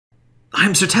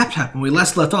I'm Sir Tap Tap. When we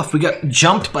last left off, we got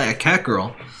jumped by a cat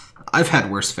girl. I've had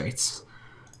worse fates.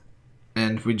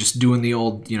 And we're just doing the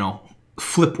old, you know,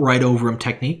 flip right over him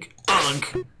technique.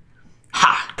 Ugh.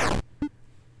 Ha!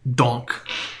 Donk.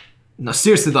 No,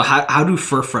 seriously though, how do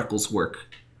fur freckles work?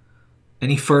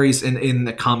 Any furries in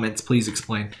the comments, please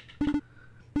explain.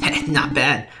 Not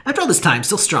bad. After all this time,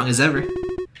 still strong as ever.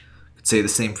 Could say the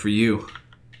same for you.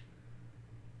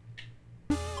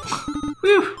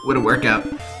 Whew, what a workout.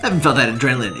 I haven't felt that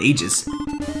adrenaline in ages.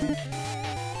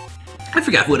 I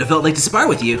forgot what it felt like to spar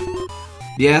with you.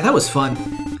 Yeah, that was fun.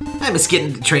 I miss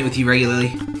getting to train with you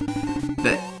regularly.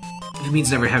 But if it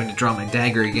means never having to draw my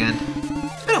dagger again,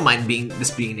 I don't mind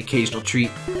this being an occasional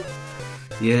treat.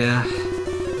 Yeah.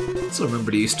 I still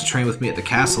remember you used to train with me at the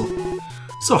castle.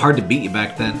 So hard to beat you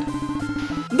back then.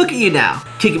 Look at you now,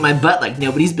 kicking my butt like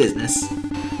nobody's business.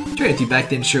 Training with you back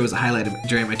then sure was a highlight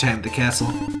during my time at the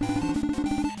castle.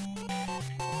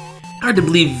 Hard to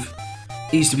believe I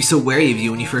used to be so wary of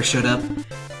you when you first showed up.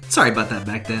 Sorry about that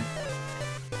back then.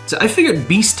 So I figured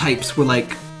beast types were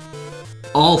like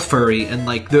all furry and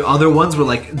like the other ones were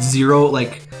like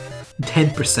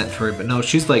 10% furry, but no,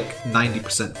 she's like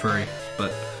 90% furry.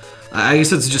 But I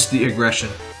guess it's just the aggression.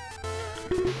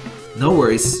 No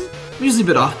worries. I'm usually a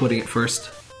bit off-putting at first.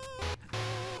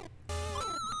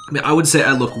 I mean, I would say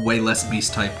I look way less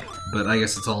beast type, but I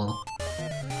guess it's a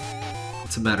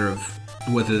matter of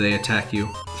whether they attack you.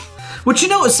 Which, you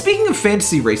know, speaking of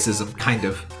fantasy racism, kind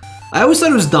of. I always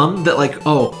thought it was dumb that, like,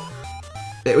 oh,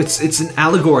 it's an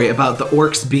allegory about the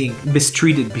orcs being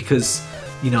mistreated because,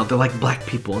 you know, they're like black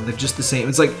people and they're just the same.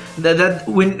 It's like,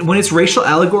 when it's racial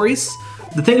allegories,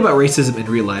 the thing about racism in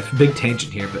real life, big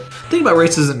tangent here, but the thing about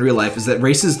racism in real life is that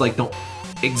races, like, don't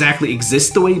exactly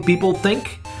exist the way people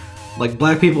think. Like,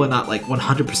 black people are not, like,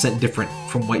 100% different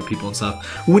from white people and stuff.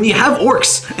 When you have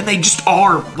orcs, and they just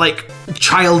are, like,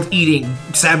 child-eating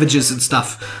savages and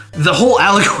stuff, the whole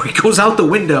allegory goes out the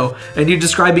window, and you're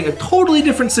describing a totally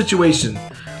different situation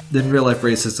than real-life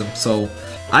racism. So,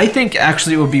 I think,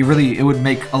 actually, it would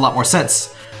make a lot more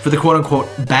sense for the quote-unquote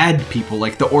bad people,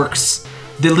 like the orcs.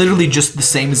 They're literally just the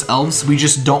same as elves, we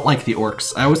just don't like the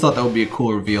orcs. I always thought that would be a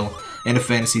cool reveal in a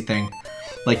fantasy thing.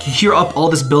 Like, you hear up all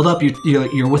this build-up,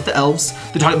 you're with the elves,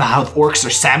 they're talking about how the orcs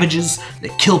are savages, they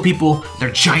kill people,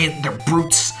 they're giant, they're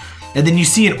brutes, and then you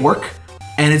see an orc,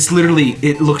 and it's literally,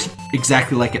 it looks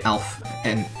exactly like an elf,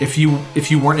 and if you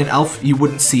weren't an elf, you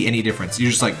wouldn't see any difference. You're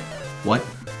just like, what?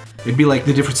 It'd be like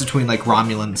the difference between, like,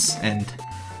 Romulans and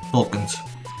Vulcans.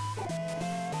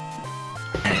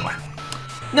 Anyway,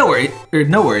 no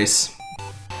worries.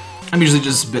 I'm usually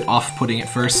just a bit off-putting at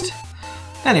first.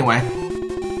 Anyway.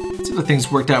 The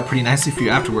things worked out pretty nicely for you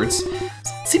afterwards.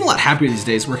 Seem a lot happier these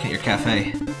days working at your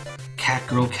cafe. Cat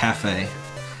Girl Cafe.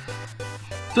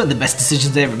 It's one of the best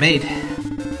decisions I ever made.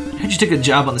 I heard you took a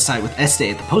job on the side with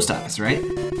Estee at the post office, right?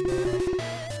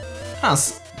 I'd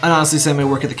honestly say my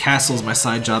work at the castle is my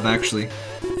side job, actually.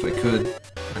 If I could,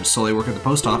 I'd solely work at the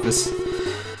post office.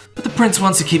 But the prince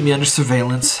wants to keep me under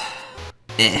surveillance.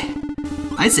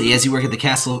 I'd say he has you work at the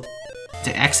castle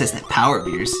to access that power of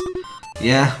yours.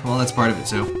 Yeah, well, that's part of it,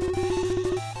 too.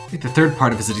 I think the third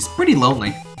part of it is that he's pretty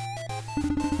lonely.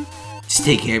 Just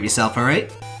take care of yourself, alright?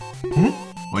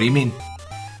 What do you mean?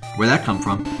 Where'd that come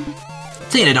from?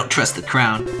 Saying I don't trust the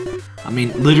crown. I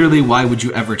mean, literally, why would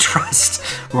you ever trust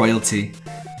royalty?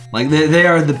 Like, they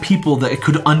are the people that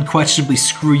could unquestionably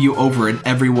screw you over and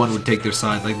everyone would take their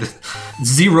side. Like,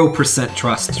 0%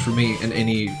 trust for me in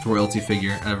any royalty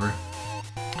figure, ever.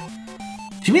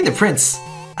 If you mean the prince,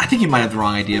 I think you might have the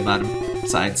wrong idea about him.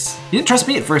 Besides, you didn't trust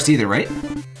me at first either, right?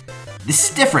 This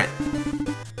is different.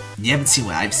 You haven't seen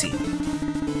what I've seen.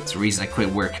 It's the reason I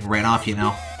quit work and ran off, you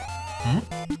know.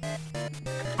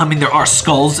 I mean, there are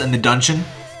skulls in the dungeon.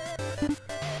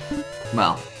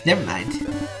 Well, never mind.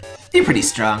 You're pretty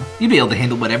strong. You'll be able to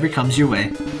handle whatever comes your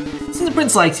way. Since the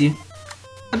prince likes you,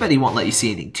 I bet he won't let you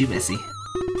see anything too messy.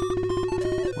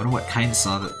 Wonder what kind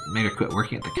saw that made her quit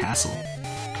working at the castle.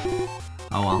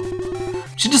 Oh well.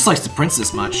 She just likes the prince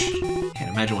this much. Can't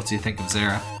imagine what to think of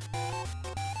Zara.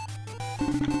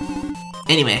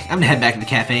 Anyway, I'm gonna head back to the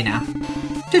cafe now.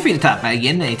 Feel free to stop by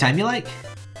again anytime you like.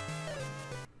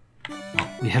 Well,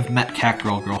 we have met Cat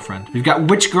Girl Girlfriend. We've got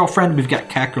Witch Girlfriend, we've got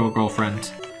Cat Girl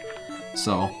Girlfriend.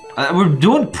 So, we're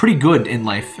doing pretty good in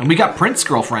life. And we got Prince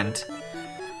Girlfriend.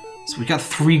 So we got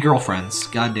 3 girlfriends.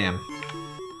 Goddamn.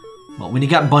 Well, when you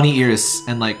got bunny ears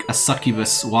and like a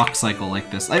succubus walk cycle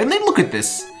like this. I mean, look at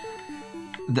this.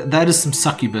 That is some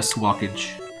succubus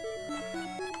walkage.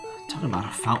 Talking about a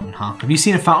fountain, huh? Have you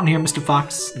seen a fountain here, Mr.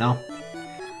 Fox? No?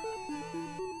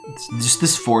 It's just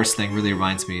this forest thing really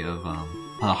reminds me of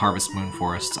Harvest Moon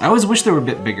forests. I always wish they were a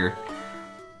bit bigger.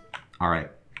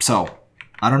 Alright, so,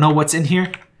 I don't know what's in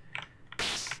here.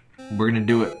 We're gonna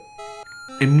do it.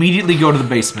 Immediately go to the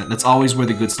basement. That's always where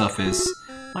the good stuff is.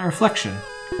 My reflection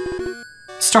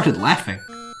started laughing.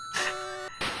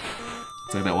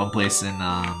 It's like that one place in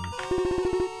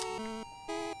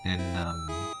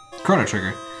Chrono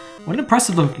Trigger. What an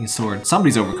impressive looking sword.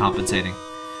 Somebody's overcompensating.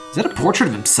 Is that a portrait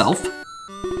of himself?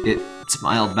 It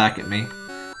smiled back at me.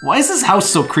 Why is this house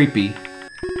so creepy?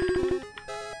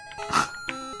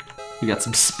 We got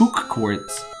some spook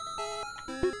quartz.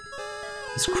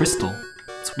 This crystal.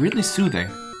 It's weirdly soothing.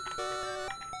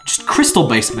 Just crystal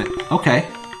basement. Okay.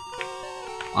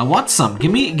 I want some.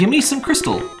 Give me some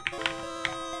crystal.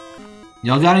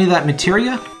 Y'all got any of that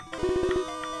materia?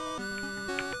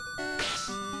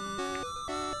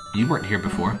 You weren't here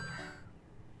before.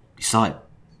 You saw it,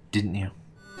 didn't you?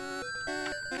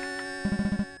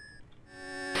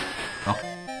 Oh.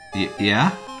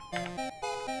 Yeah?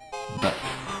 But...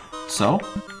 So?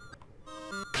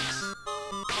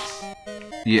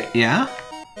 Yeah?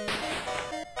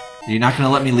 You're not gonna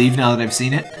let me leave now that I've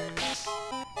seen it?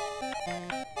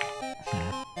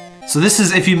 So this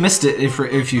is, if you missed it,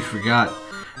 if you forgot,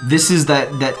 this is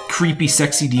that creepy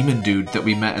sexy demon dude that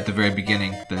we met at the very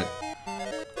beginning that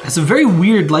has a very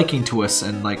weird liking to us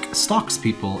and like stalks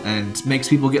people and makes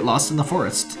people get lost in the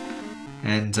forest.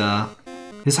 And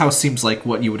his house seems like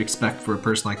what you would expect for a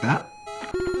person like that.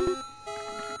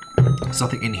 There's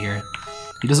nothing in here.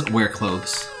 He doesn't wear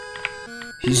clothes.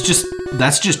 He's just,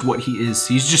 that's just what he is.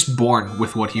 He's just born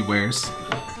with what he wears.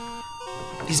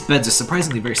 These beds are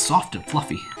surprisingly very soft and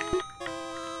fluffy.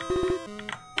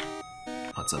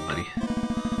 What's up, buddy?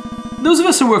 Those of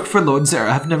us who work for Lord Zera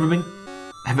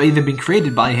have either been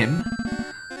created by him,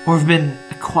 or have been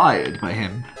acquired by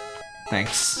him.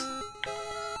 Thanks.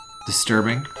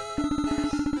 Disturbing.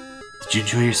 Did you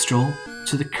enjoy your stroll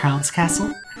to the Crown's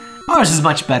castle? Ours is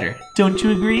much better, don't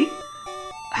you agree?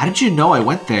 How did you know I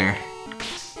went there?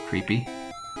 Creepy.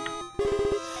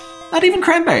 Not even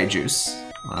cranberry juice.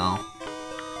 Well,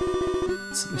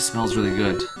 it smells really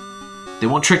good. They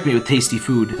won't trick me with tasty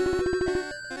food.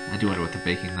 I do wonder what they're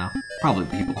baking, though. Probably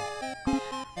people.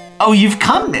 Oh, you've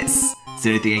come, miss! Is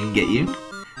there anything I can get you?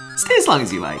 Stay as long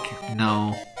as you like.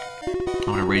 No. I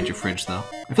want to raid your fridge, though.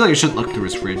 I feel like I shouldn't look through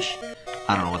his fridge.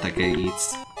 I don't know what that guy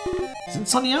eats. Isn't it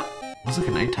sunny out? It looks like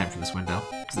a nighttime from this window.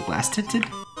 Is the glass tinted?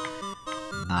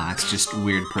 Nah, it's just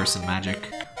weird person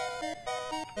magic.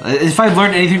 If I've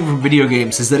learned anything from video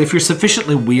games, is that if you're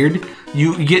sufficiently weird,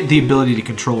 you get the ability to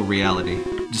control reality.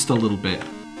 Just a little bit.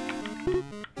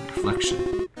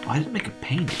 Reflection. Why did it make a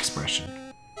pained expression?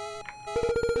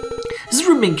 This is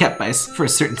room being kept for a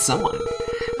certain someone.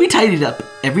 We tidy it up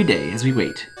every day as we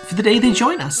wait for the day they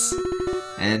join us.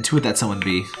 And who would that someone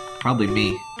be? Probably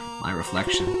me. My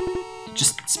reflection.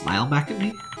 Just smile back at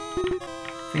me?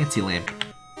 Fancy lamp.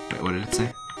 Wait, what did it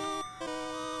say?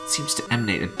 It seems to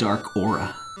emanate a dark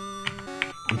aura.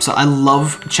 I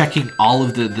love checking all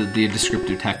of the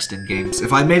descriptive text in games.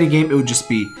 If I made a game, it would just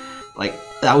be, like,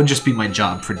 that would just be my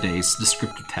job for days.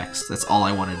 Descriptive text. That's all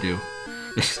I want to do.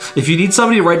 If you need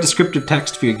somebody to write descriptive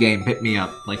text for your game, hit me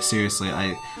up. Like, seriously,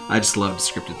 I just love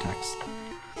descriptive text.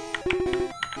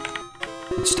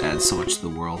 It just adds so much to the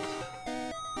world.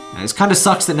 And it kind of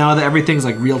sucks that now that everything's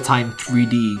like real-time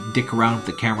 3D, dick around with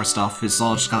the camera stuff, it's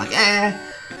all just kind of like, eh.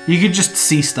 You could just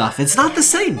see stuff. It's not the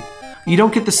same. You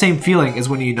don't get the same feeling as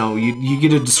when you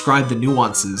get to describe the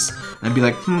nuances and be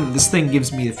like, this thing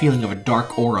gives me the feeling of a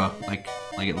dark aura, like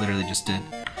it literally just did.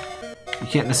 You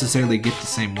can't necessarily get the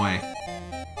same way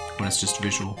when it's just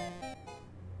visual.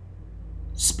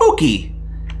 Spooky!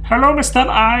 Hello, Mr.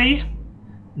 I.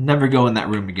 Never go in that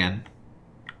room again.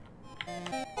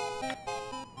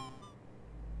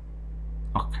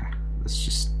 Okay, let's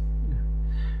just...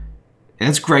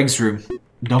 It's Greg's room.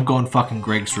 Don't go in fucking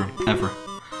Greg's room, ever.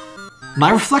 My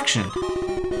reflection.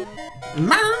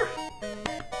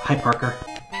 Hi, Parker.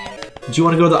 Do you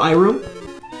want to go to the eye room?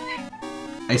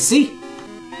 I see.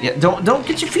 Yeah, don't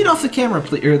get your feet off the camera,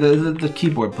 please, or the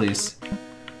keyboard, please.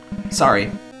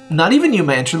 Sorry, not even you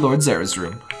may enter Lord Zera's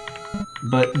room.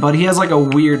 But he has like a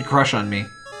weird crush on me.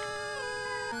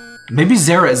 Maybe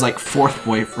Zera is like fourth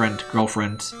boyfriend,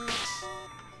 girlfriend.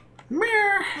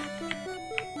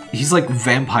 He's like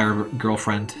vampire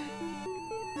girlfriend.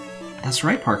 That's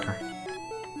right, Parker.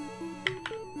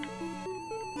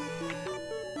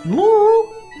 Moo!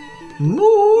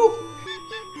 Moo!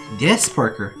 Yes,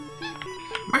 Parker.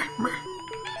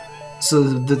 So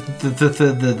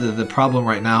the problem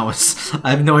right now is I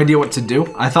have no idea what to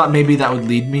do. I thought maybe that would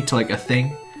lead me to like a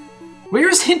thing.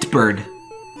 Where's Hintbird?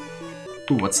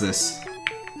 Ooh, what's this?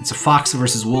 It's a fox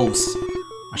versus wolves.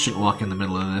 I shouldn't walk in the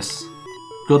middle of this.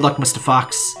 Good luck, Mr.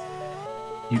 Fox.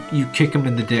 You kick him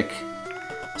in the dick.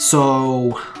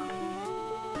 So...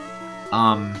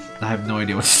 I have no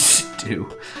idea what to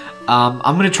do. I'm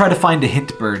gonna try to find a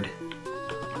hint bird.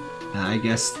 I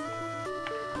guess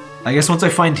once I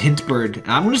find hint bird,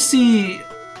 I'm gonna see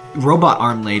robot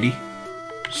arm lady.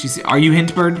 Are you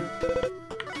hint bird?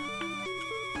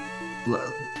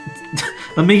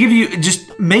 Let me give you,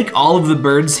 just make all of the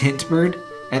birds hint bird,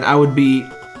 and I would be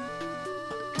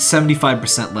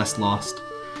 75% less lost.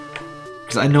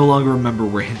 Because I no longer remember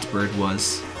where hint bird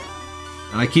was.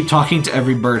 And I keep talking to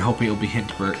every bird hoping it'll be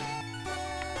hint bird.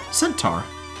 Centaur.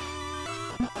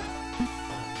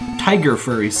 Tiger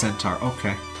furry centaur,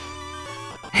 okay.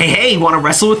 Hey, wanna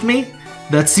wrestle with me?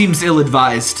 That seems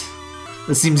ill-advised.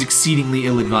 That seems exceedingly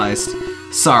ill-advised.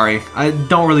 Sorry, I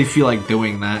don't really feel like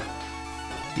doing that.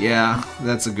 Yeah,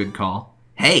 that's a good call.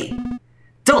 Hey,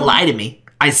 don't lie to me.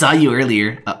 I saw you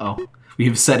earlier. Uh-oh. We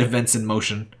have set events in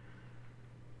motion.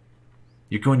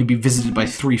 You're going to be visited by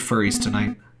 3 furries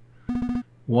tonight.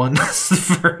 One is the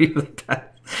furry of the death.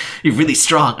 You're really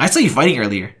strong. I saw you fighting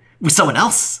earlier. With someone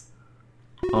else.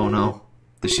 Oh no.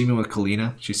 Did she mean with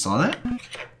Kalina? She saw that?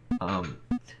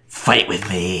 Fight with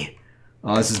me.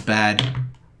 Oh, this is bad.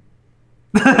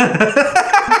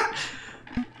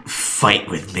 Fight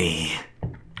with me.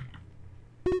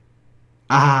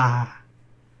 Ah.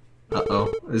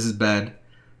 Uh-oh. This is bad.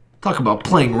 Talk about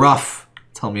playing rough.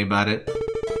 Tell me about it.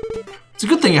 It's a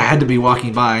good thing I had to be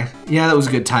walking by. Yeah, that was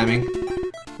good timing.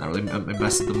 Not really my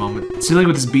best at the moment. Dealing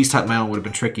with this beast type my own would have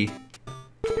been tricky.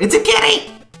 It's a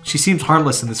kitty! She seems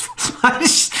harmless in this.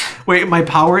 Wait, my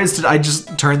power is I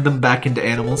just turned them back into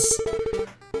animals?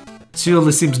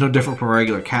 Zelda seems no different from a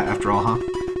regular cat after all, huh?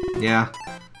 Yeah.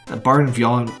 That ball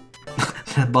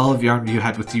of yarn you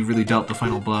had with you really dealt the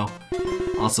final blow.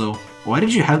 Also, why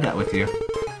did you have that with you?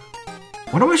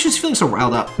 Wonder why she's feeling so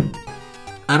riled up.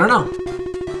 I don't know.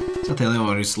 It's not the only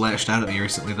one who's lashed out at me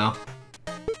recently, though.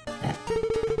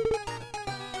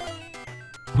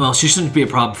 Well, she shouldn't be a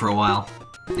problem for a while.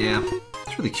 Yeah,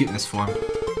 it's really cute in this form.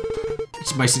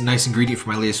 It's a nice ingredient for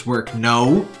my latest work.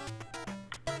 No!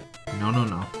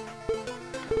 No.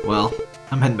 Well,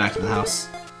 I'm heading back to the house.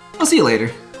 I'll see you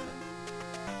later.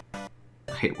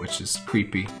 I hate witches.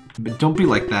 Creepy. But don't be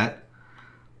like that.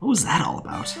 What was that all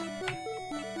about?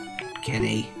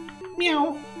 Kitty.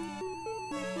 Meow.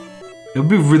 It would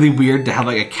be really weird to have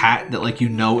like a cat that like you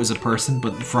know is a person,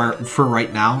 but for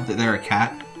right now that they're a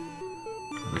cat.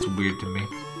 That's weird to me.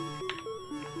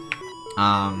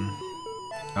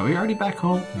 Are we already back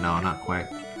home? No, not quite.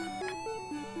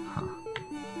 Huh.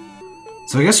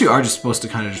 So I guess you are just supposed to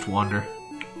kind of just wander.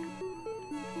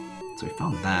 So we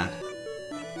found that.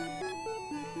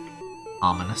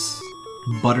 Ominous.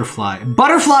 Butterfly.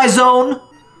 Butterfly zone!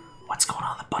 What's going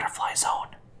on in the butterfly zone?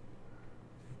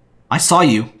 I saw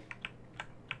you.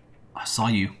 I saw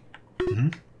you.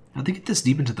 How'd they get this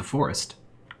deep into the forest?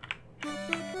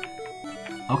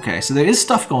 Okay, so there is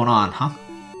stuff going on, huh?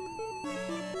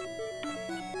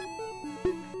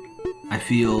 I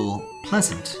feel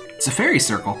pleasant. It's a fairy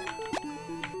circle.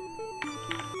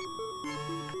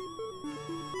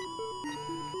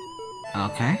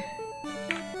 Okay.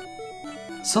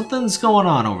 Something's going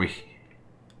on over here.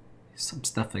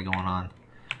 Something's definitely going on.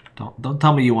 Don't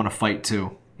tell me you want to fight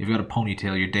too. You've got a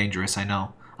ponytail, you're dangerous, I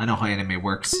know. I know how anime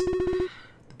works.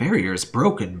 The barrier is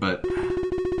broken, but...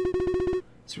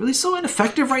 It's really so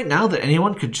ineffective right now that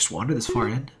anyone could just wander this far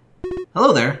in.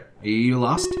 Hello there. Are you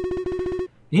lost?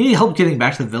 You need help getting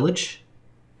back to the village?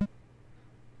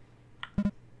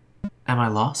 Am I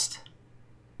lost?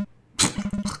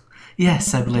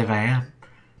 Yes, I believe I am.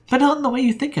 But not in the way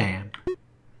you think I am.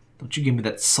 Don't you give me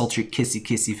that sultry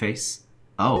kissy face.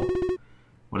 Oh.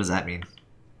 What does that mean?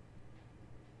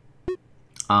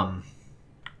 Ah,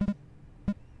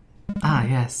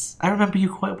 yes. I remember you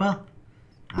quite well.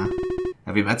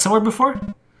 Have we met somewhere before?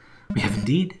 We have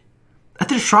indeed. At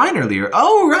the shrine earlier.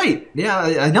 Oh, right. Yeah,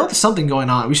 I know there's something going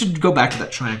on. We should go back to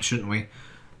that shrine, shouldn't we?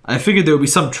 I figured there would be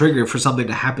some trigger for something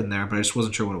to happen there, but I just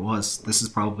wasn't sure what it was. This is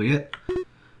probably it.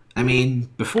 I mean,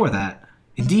 before that.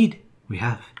 Indeed, we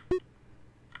have.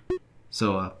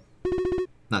 So,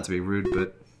 not to be rude,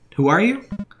 but who are you?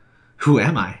 Who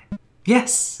am I?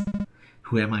 Yes.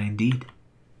 Who am I indeed?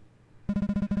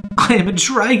 I am a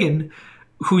dragon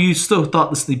who you so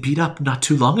thoughtlessly beat up not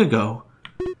too long ago.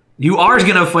 You are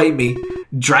gonna fight me.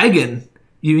 Dragon?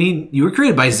 You mean you were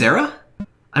created by Zera?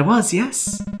 I was,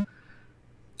 yes.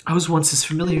 I was once his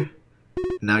familiar.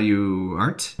 Now you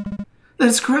aren't? That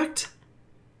is correct.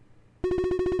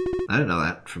 I didn't know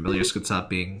that. Familiars could stop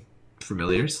being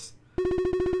familiars.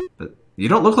 But you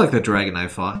don't look like the dragon I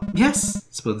fought. Yes,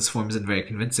 suppose this form isn't very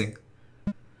convincing.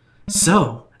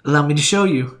 So, allow me to show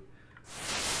you.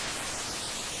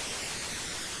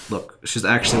 Look, she's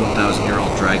actually a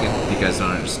 1,000-year-old dragon. You guys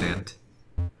don't understand.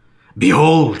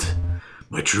 Behold,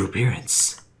 my true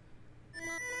appearance.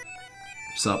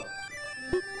 What's up?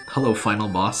 Hello, final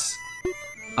boss.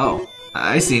 Oh,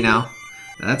 I see now.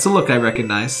 That's a look I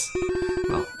recognize.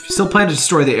 Well, if you still plan to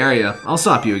destroy the area, I'll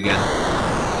stop you again.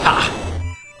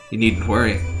 Ha! You needn't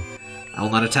worry. I will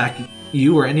not attack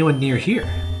you or anyone near here.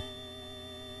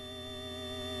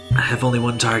 I have only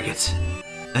one target,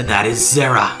 and that is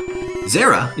Zera.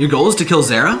 Zera? Your goal is to kill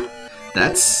Zera?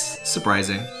 That's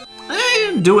surprising.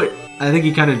 Do it. I think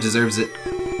he kind of deserves it.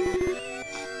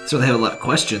 So they have a lot of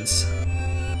questions.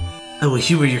 I will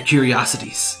humor your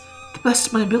curiosities, to the best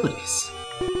of my abilities.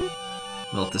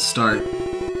 Well, to start,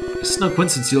 it's no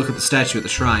coincidence you look at the statue at the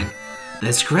shrine.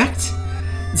 That's correct.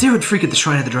 Zera would frequent the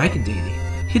shrine of the dragon deity.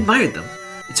 He admired them,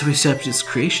 and so he accepted his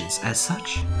creations as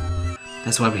such.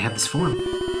 That's why we have this form.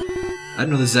 I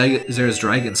didn't know the Zera's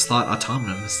dragons thought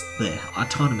autonomously. I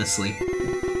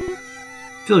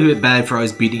feel like a bit bad for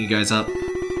always beating you guys up.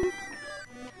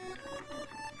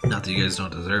 Not that you guys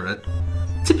don't deserve it.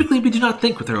 Typically, we do not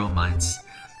think with our own minds.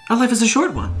 Our life is a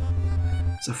short one.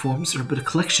 So forms are but a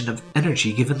collection of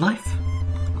energy given life.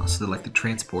 Also, they're like the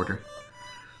transporter.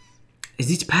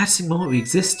 As each passing moment we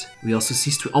exist, we also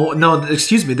cease to... Oh, no,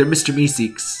 excuse me, they're Mr.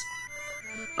 Meeseeks.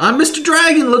 I'm Mr.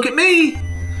 Dragon, look at me!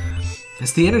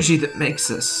 As the energy that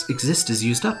makes us exist is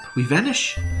used up, we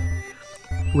vanish.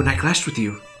 When I clashed with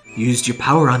you, you used your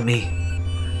power on me.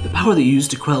 The power that you used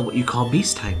to quell what you call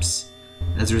beast types.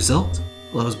 As a result,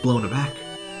 well, I was blown aback.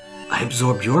 I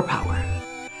absorbed your power.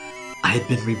 I had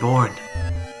been reborn.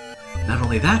 Not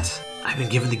only that, I've been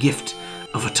given the gift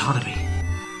of autonomy.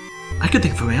 I could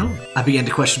think for my own. I began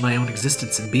to question my own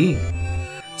existence and being.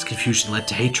 This confusion led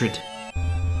to hatred.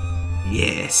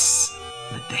 Yes,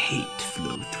 let the hate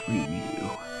flow through you.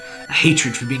 A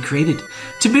hatred for being created,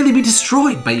 to merely be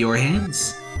destroyed by your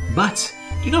hands. But,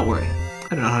 do not worry.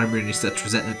 I do not harbor any such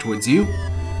resentment towards you.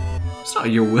 It's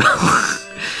not your will.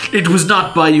 It was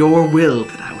not by your will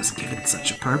that I was given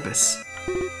such a purpose.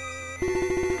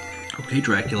 Okay,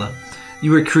 Dracula.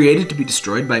 You were created to be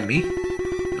destroyed by me?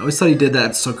 I always thought you did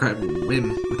that so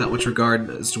whim, without much regard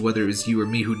as to whether it was you or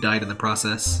me who died in the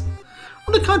process.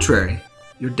 On the contrary,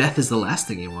 your death is the last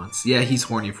thing he wants. Yeah, he's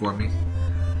horny for me.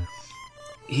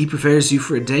 He prepares you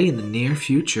for a day in the near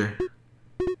future.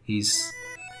 He's...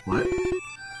 what?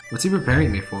 What's he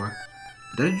preparing me for?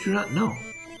 That I do not know.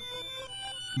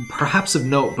 Perhaps of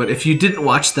note, but if you didn't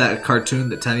watch that cartoon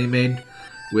that Tammy made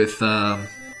with,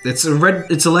 it's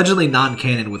allegedly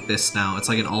non-canon with this now. It's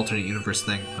like an alternate universe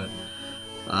thing,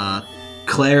 but,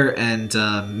 Claire and,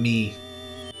 me,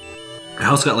 our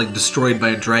house got, like, destroyed by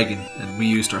a dragon, and we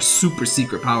used our super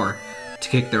secret power to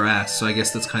kick their ass, so I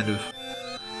guess that's kind of,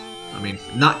 I mean,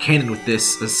 not canon with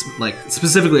this, like,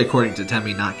 specifically according to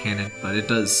Tammy, not canon, but it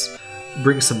does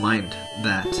bring to mind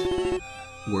that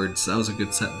words. That was a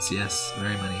good sentence, yes.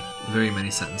 Very many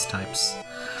sentence types.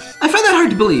 I find that hard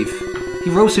to believe.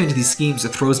 He ropes me into these schemes that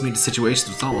throws me into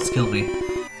situations which almost kill me.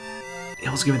 He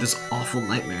almost gives me those awful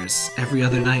nightmares every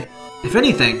other night. If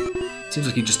anything, it seems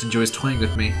like he just enjoys toying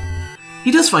with me.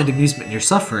 He does find amusement in your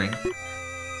suffering.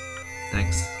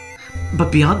 Thanks.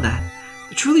 But beyond that,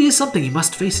 there truly is something you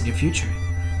must face in your future.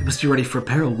 You must be ready for a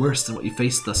peril worse than what you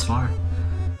faced thus far.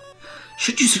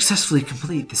 Should you successfully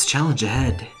complete this challenge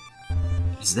ahead,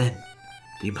 it is then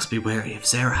that you must be wary of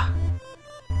Zera.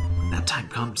 When that time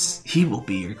comes, he will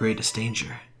be your greatest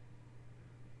danger.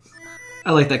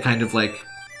 I like that kind of, like,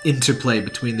 interplay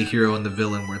between the hero and the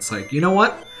villain, where it's like, you know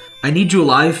what? I need you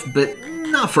alive, but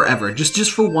not forever.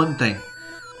 Just for one thing.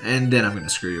 And then I'm gonna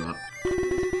screw you up.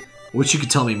 Wish you could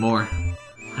tell me more.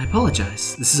 I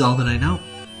apologize. This is all that I know.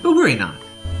 But worry not.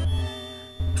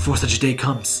 Before such a day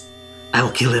comes, I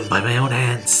will kill him by my own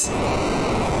hands.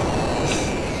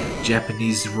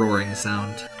 Japanese roaring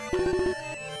sound.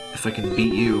 If I can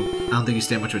beat you, I don't think you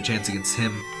stand much of a chance against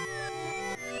him.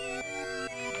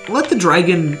 Let the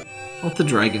dragon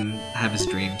have his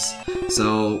dreams.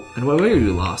 So, in what way are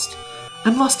you lost?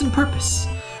 I'm lost in purpose.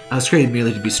 I was created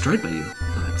merely to be destroyed by you,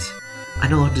 but I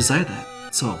no longer desire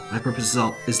that. So, my purpose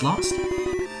is lost. I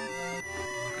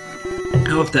don't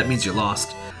know if that means you're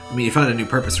lost. I mean, you found a new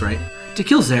purpose, right? To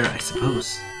kill Zera, I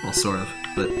suppose. Well, sort of,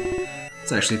 but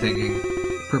it's actually thinking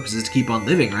the purpose is to keep on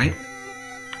living, right?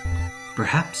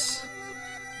 Perhaps.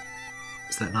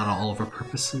 Is that not all of our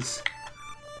purposes?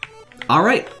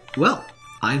 Alright, well,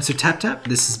 I'm Sir Tap Tap.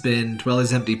 This has been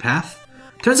Dwelly's Empty Path.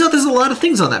 Turns out there's a lot of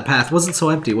things on that path. Wasn't so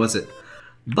empty, was it?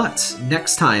 But,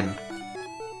 next time...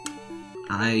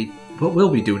 What will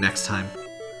we do next time?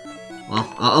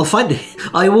 Well, I'll find it.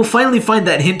 I will finally find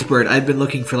that hint bird I've been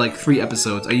looking for like 3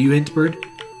 episodes. Are you hint bird?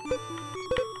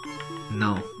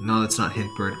 No, that's not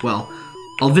Hintbird. Well,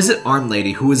 I'll visit Arm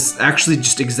Lady, who is actually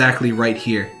just exactly right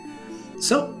here.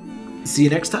 So, see you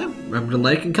next time. Remember to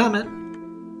like and comment.